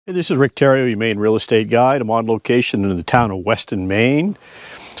Hey, this is Rick Theriault, your Maine real estate guide. I'm on location in the town of Weston, Maine.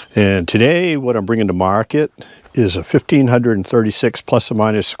 And today what I'm bringing to market is a 1,536 plus or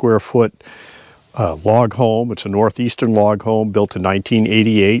minus square foot log home. It's a Northeastern Log Home built in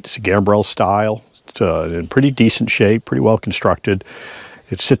 1988. It's a gambrel style. It's in pretty decent shape, pretty well constructed.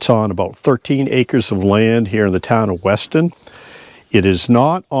 It sits on about 13 acres of land here in the town of Weston. It is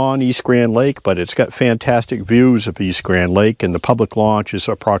not on East Grand Lake, but it's got fantastic views of East Grand Lake, and the public launch is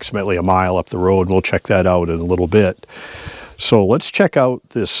approximately a mile up the road. We'll check that out in a little bit. So let's check out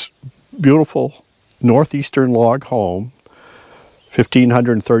this beautiful Northeastern Log Home,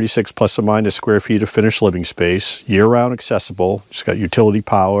 1,536 plus or minus square feet of finished living space, year-round accessible. It's got utility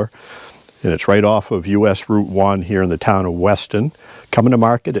power, and it's right off of US Route 1 here in the town of Weston, coming to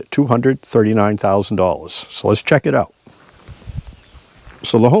market at $239,000. So let's check it out.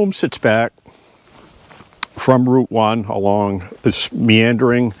 So the home sits back from Route 1 along this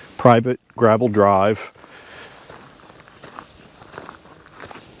meandering private gravel drive.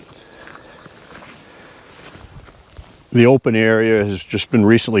 The open area has just been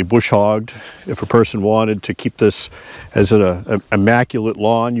recently bush hogged. If a person wanted to keep this as an immaculate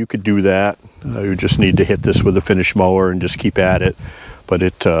lawn, you could do that. You just need to hit this with a finish mower and just keep at it. But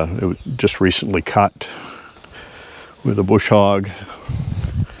it was just recently cut with a bush hog.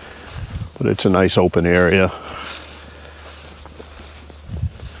 But it's a nice open area.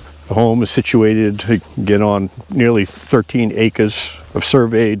 The home is situated again on nearly 13 acres of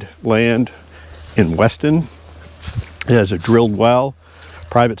surveyed land in Weston. It has a drilled well,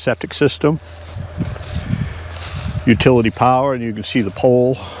 private septic system, utility power, and you can see the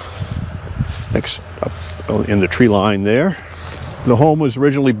pole next up in the tree line there. The home was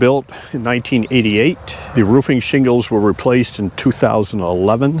originally built in 1988. The roofing shingles were replaced in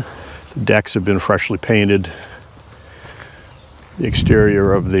 2011. The decks have been freshly painted. The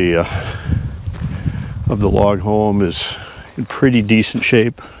exterior of the log home is in pretty decent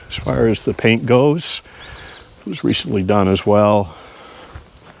shape as far as the paint goes. It was recently done as well.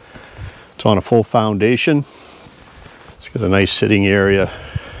 It's on a full foundation. It's got a nice sitting area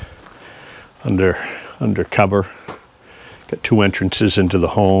under cover. Got two entrances into the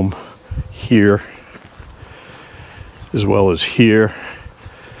home here as well as here.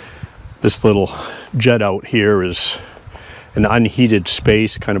 This little jet out here is an unheated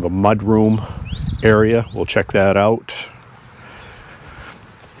space, kind of a mud room area. We'll check that out.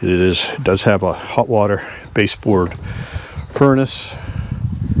 It does have a hot water baseboard furnace.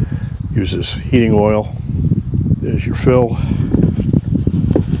 Uses heating oil. There's your fill.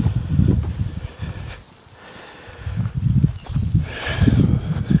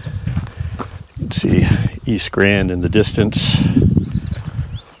 You can see East Grand in the distance.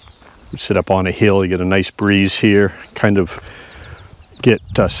 Sit up on a hill, you get a nice breeze here, kind of get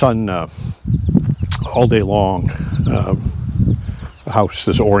sun all day long. The house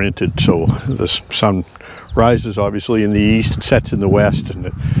is oriented so the sun rises obviously in the east and sets in the west,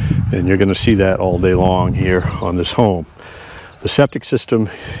 and you're going to see that all day long here on this home. The septic system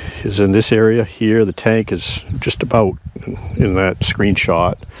is in this area here. The tank is just about in that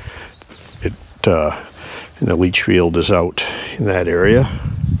screenshot. And the leach field is out in that area.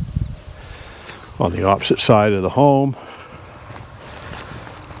 On the opposite side of the home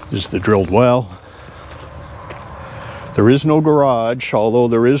is the drilled well. There is no garage, although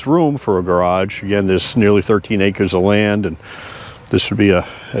there is room for a garage. Again, there's nearly 13 acres of land, and this would be a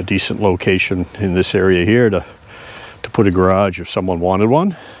decent location in this area here to put a garage if someone wanted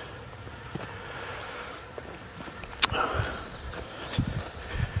one.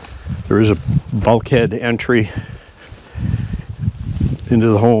 There is a bulkhead entry into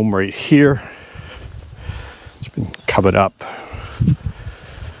the home right here. Covered up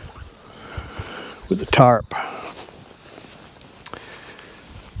with a tarp.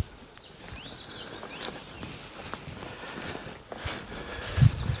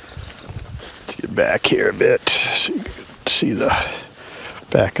 Let's get back here a bit so you can see the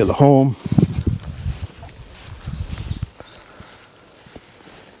back of the home.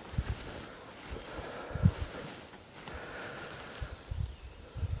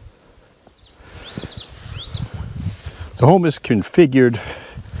 The home is configured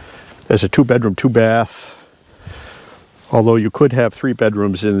as a 2-bedroom, 2-bath, although you could have 3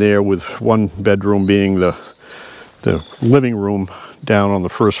 bedrooms in there, with 1 bedroom being the living room down on the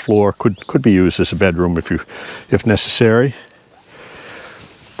first floor. Could be used as a bedroom if necessary.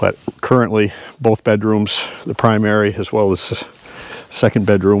 But currently both bedrooms, the primary as well as the second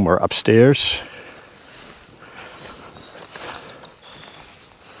bedroom, are upstairs.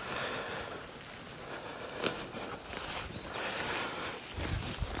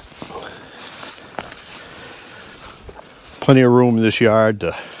 plenty of room in this yard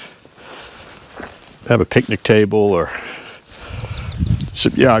to have a picnic table or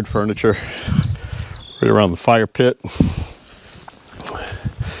some yard furniture right around the fire pit.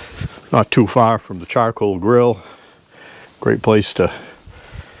 Not too far from the charcoal grill. Great place to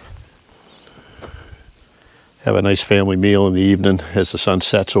have a nice family meal in the evening as the sun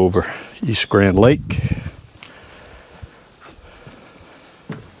sets over East Grand Lake.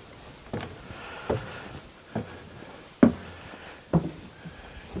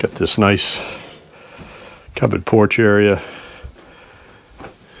 Got this nice covered porch area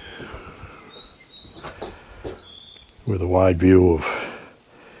with a wide view of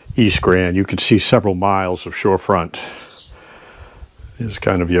East Grand. You can see several miles of shorefront. Here's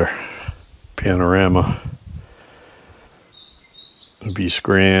kind of your panorama of East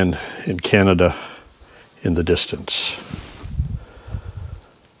Grand and Canada in the distance.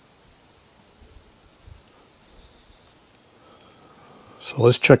 So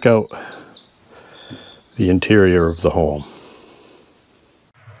let's check out the interior of the home.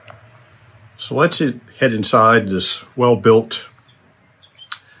 So let's head inside this well-built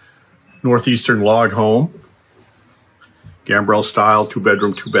Northeastern Log Home. Gambrel style,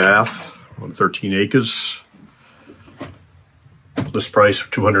 2-bedroom, 2-bath on 13 acres. List price of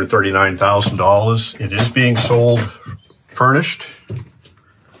 $239,000. It is being sold furnished.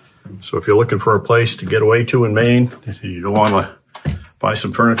 So if you're looking for a place to get away to in Maine, and you don't want to buy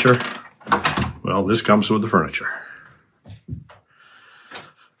some furniture, well, this comes with the furniture.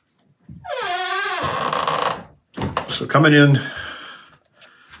 So coming in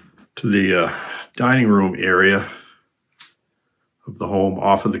to the dining room area of the home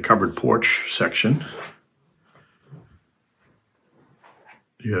off of the covered porch section,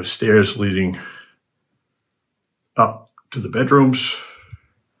 you have stairs leading up to the bedrooms.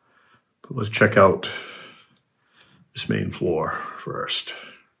 But let's check out this main floor first.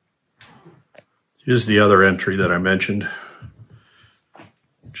 Here's the other entry that I mentioned,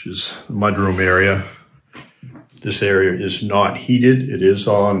 which is the mudroom area. This area is not heated. It is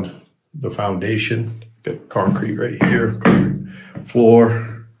on the foundation. Got concrete right here, concrete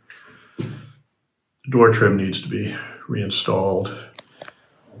floor. The door trim needs to be reinstalled.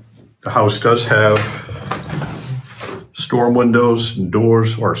 The house does have storm windows and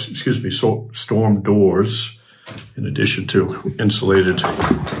doors, or excuse me, storm doors, in addition to insulated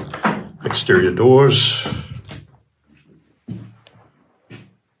exterior doors.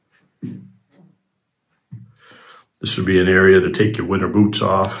 This would be an area to take your winter boots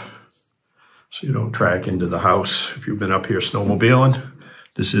off so you don't track into the house. If you've been up here snowmobiling,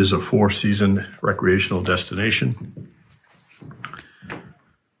 this is a 4-season recreational destination.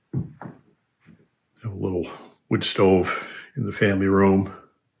 Have a little wood stove in the family room.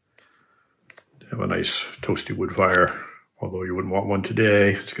 Have a nice toasty wood fire, although you wouldn't want one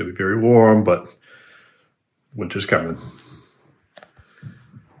today. It's going to be very warm, but winter's coming.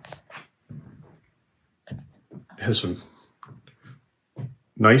 It has a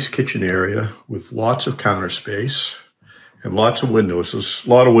nice kitchen area with lots of counter space and lots of windows. There's a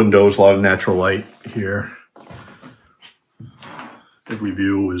lot of windows, a lot of natural light here. Every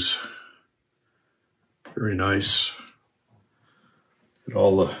view is very nice. Got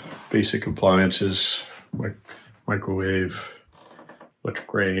all the basic appliances, microwave,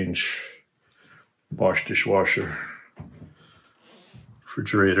 electric range, Bosch dishwasher,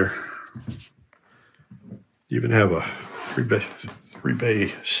 refrigerator. You even have a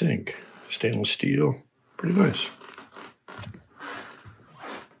three-bay sink, stainless steel. Pretty nice.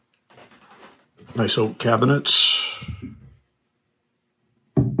 Nice oak cabinets.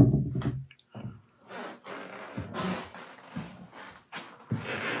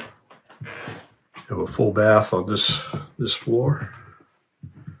 Have a full bath on this floor.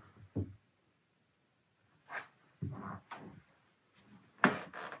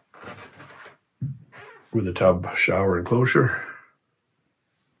 With a tub shower enclosure.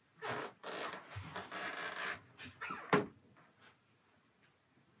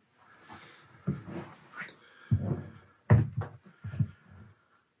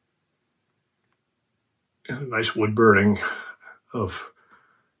 And a nice wood burning of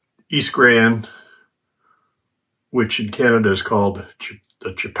East Grand, which in Canada is called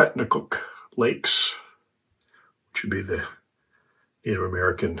the Chipetnacook Lakes, which would be the Native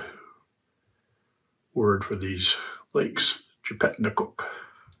American word for these lakes, Chipetnacook.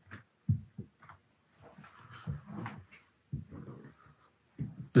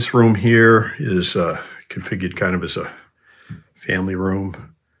 This room here is configured kind of as a family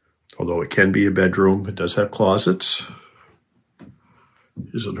room, although it can be a bedroom. It does have closets.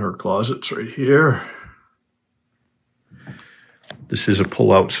 His and her closets right here. This is a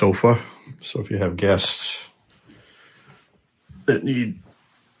pull-out sofa, so if you have guests that need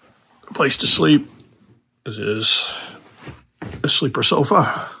a place to sleep, this is a sleeper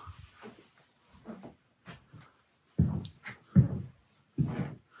sofa.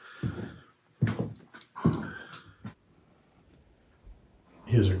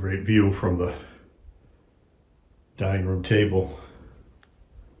 Here's a great view from the dining room table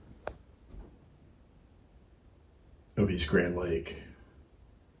of East Grand Lake.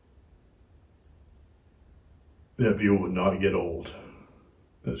 That view would not get old.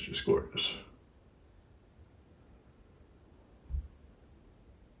 That's just gorgeous.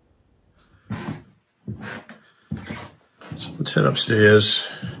 So let's head upstairs.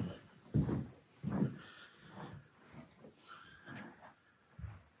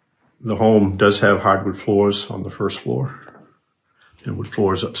 The home does have hardwood floors on the first floor and wood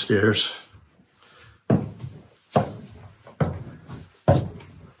floors upstairs.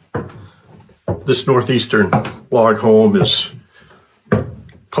 This Northeastern Log Home is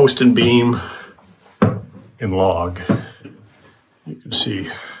post and beam and log. You can see.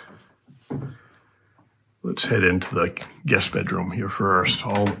 Let's head into the guest bedroom here first.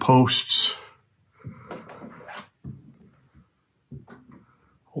 All the posts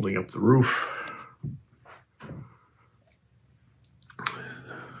holding up the roof.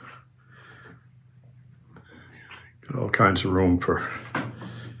 Got all kinds of room for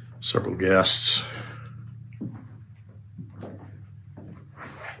several guests.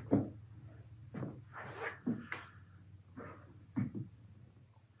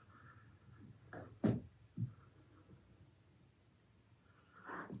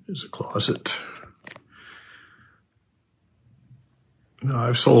 There's a closet. Now,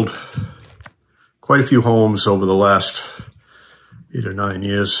 I've sold quite a few homes over the last 8 or 9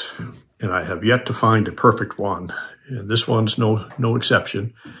 years, and I have yet to find a perfect one. And this one's no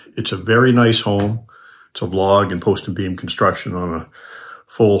exception. It's a very nice home. It's a log and post and beam construction on a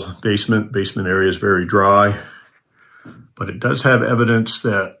full basement. Basement area is very dry, but it does have evidence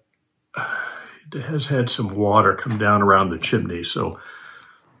that it has had some water come down around the chimney. So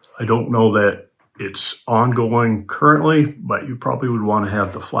I don't know that it's ongoing currently, but you probably would want to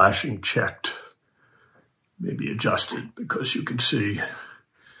have the flashing checked, maybe adjusted, because you can see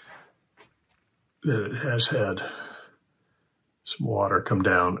that it has had some water come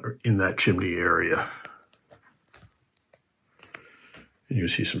down in that chimney area. And you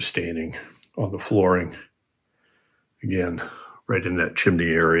see some staining on the flooring, again, right in that chimney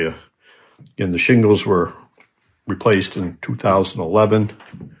area. Again, the shingles were replaced in 2011.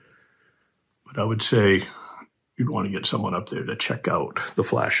 But I would say you'd want to get someone up there to check out the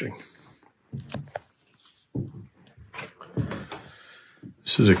flashing.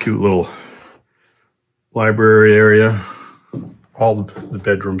 This is a cute little library area. All the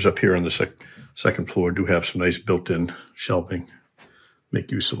bedrooms up here on the second floor do have some nice built-in shelving. Make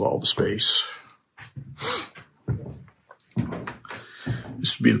use of all the space.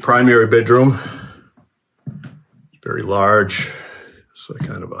 This would be the primary bedroom. It's very large. It's a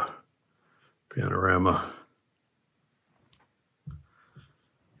kind of a panorama.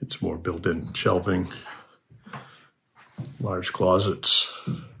 It's more built-in shelving, large closets.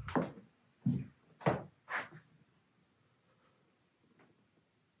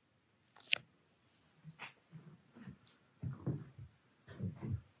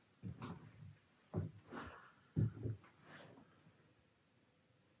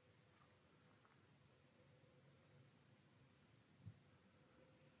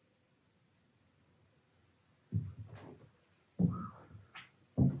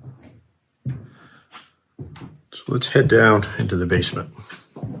 So let's head down into the basement.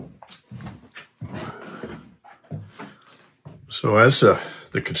 So as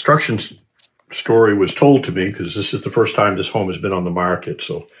the construction story was told to me, because this is the first time this home has been on the market,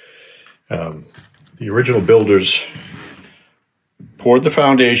 so the original builders poured the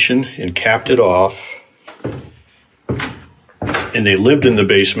foundation and capped it off, and they lived in the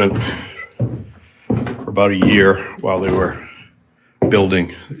basement for about a year while they were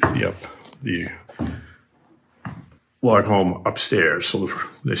building the log home upstairs. So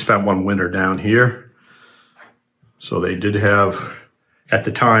they spent one winter down here. So they did have, at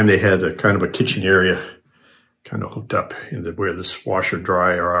the time, they had a kind of a kitchen area kind of hooked up in where this washer and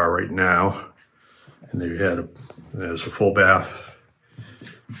dryer are right now. And there's a full bath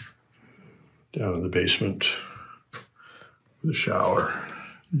down in the basement with a shower,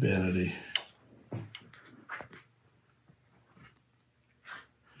 vanity.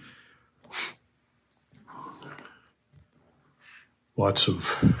 Lots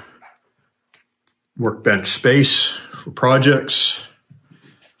of workbench space for projects.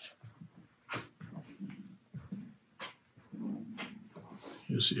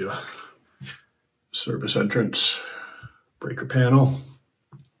 Here's the service entrance breaker panel.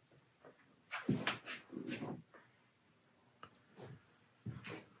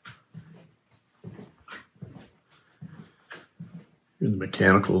 And the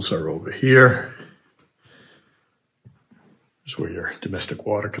mechanicals are over here. This is where your domestic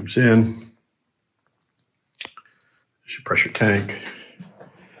water comes in. There's your pressure tank.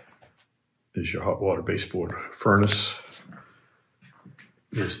 There's your hot water baseboard furnace.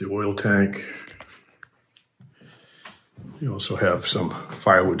 There's the oil tank. You also have some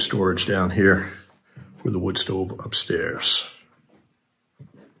firewood storage down here for the wood stove upstairs.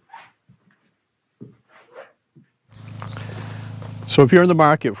 So if you're in the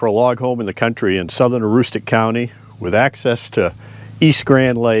market for a log home in the country in southern Aroostook County with access to East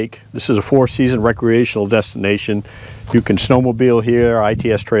Grand Lake, this is a four-season recreational destination. You can snowmobile here.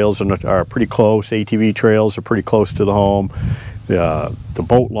 ITS trails are pretty close. ATV trails are pretty close to the home. The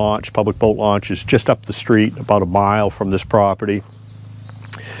boat launch, public boat launch, is just up the street, about a mile from this property.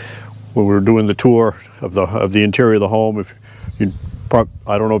 When we were doing the tour of the interior of the home,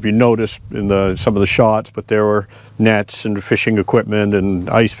 I don't know if you noticed in some of the shots, but there were nets and fishing equipment and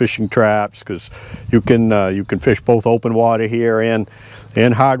ice fishing traps, because you can fish both open water here and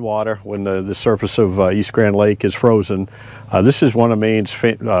hard water when the surface of East Grand Lake is frozen. This is one of Maine's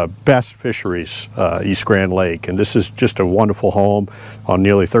best fisheries, East Grand Lake, and this is just a wonderful home on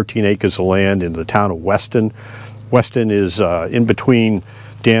nearly 13 acres of land in the town of Weston. Weston is in between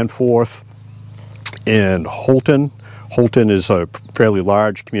Danforth and Holton. Holton is a fairly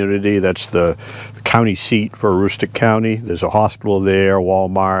large community. That's the county seat for Aroostook County. There's a hospital there,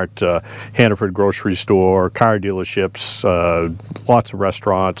 Walmart, Hannaford grocery store, car dealerships, lots of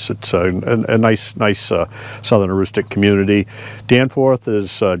restaurants. It's a nice southern Aroostook community. Danforth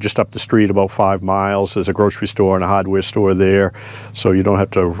is just up the street about 5 miles. There's a grocery store and a hardware store there, so you don't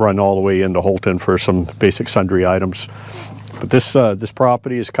have to run all the way into Holton for some basic sundry items. But this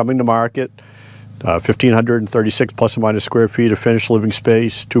property is coming to market. 1,536 plus or minus square feet of finished living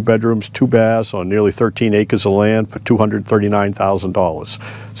space, 2 bedrooms, 2 baths on nearly 13 acres of land for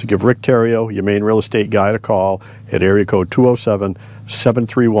 $239,000. So give Rick Theriault, your Maine real estate guy, a call at area code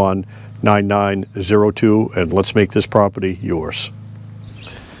 207-731-9902, and let's make this property yours.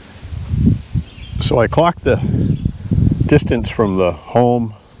 So I clocked the distance from the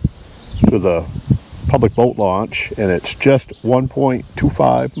home to the public boat launch, and it's just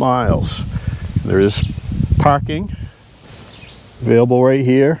 1.25 miles. There is parking available right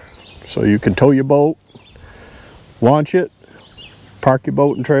here, so you can tow your boat, launch it, park your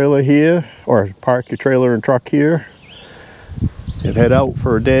boat and trailer here, or park your trailer and truck here, and head out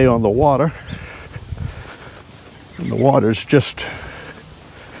for a day on the water. And the water's just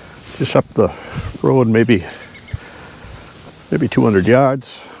up the road, maybe 200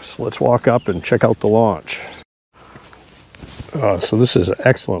 yards. So let's walk up and check out the launch. So this is an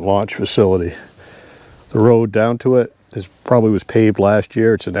excellent launch facility. The road down to it probably was paved last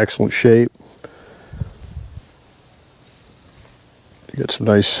year. It's in excellent shape. You got some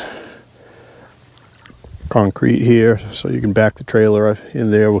nice concrete here, so you can back the trailer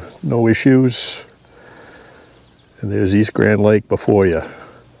in there with no issues. And there's East Grand Lake before you.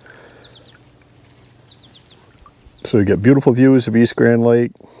 So you get beautiful views of East Grand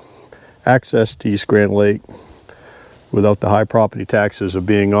Lake, access to East Grand Lake without the high property taxes of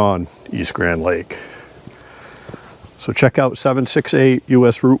being on East Grand Lake. So check out 768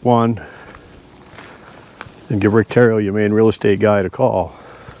 US Route 1 and give Rick Theriault, your Maine real estate guy, a call.